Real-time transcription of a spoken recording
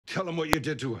Tell him what you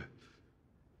did to her.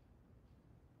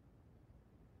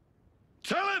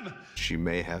 Tell him! She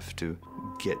may have to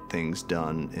get things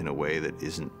done in a way that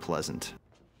isn't pleasant.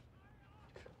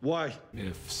 Why?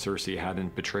 If Cersei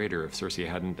hadn't betrayed her, if Cersei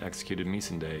hadn't executed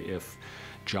Missandei, if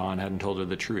Jon hadn't told her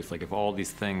the truth, like if all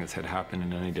these things had happened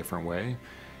in any different way,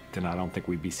 then I don't think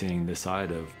we'd be seeing this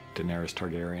side of Daenerys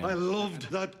Targaryen. I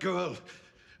loved that girl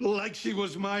like she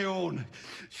was my own.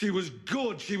 She was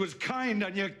good, she was kind,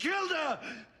 and you killed her!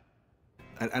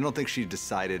 I don't think she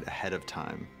decided ahead of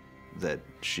time that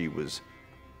she was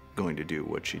going to do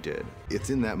what she did.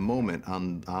 It's in that moment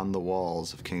on the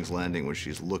walls of King's Landing when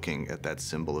she's looking at that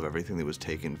symbol of everything that was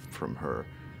taken from her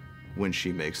when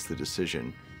she makes the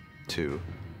decision to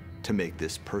make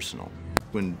this personal.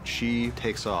 When she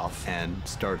takes off and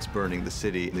starts burning the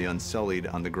city, the Unsullied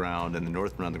on the ground and the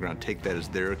Northmen on the ground take that as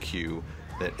their cue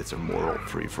that it's a moral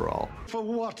free-for-all. For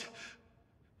what?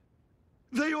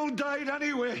 They all died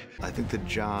anyway. I think that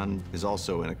Jon is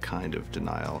also in a kind of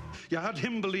denial. You had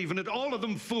him believing it, all of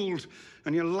them fooled,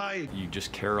 and you lied. You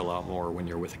just care a lot more when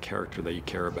you're with a character that you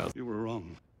care about. You were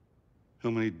wrong.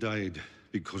 How many died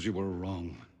because you were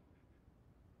wrong?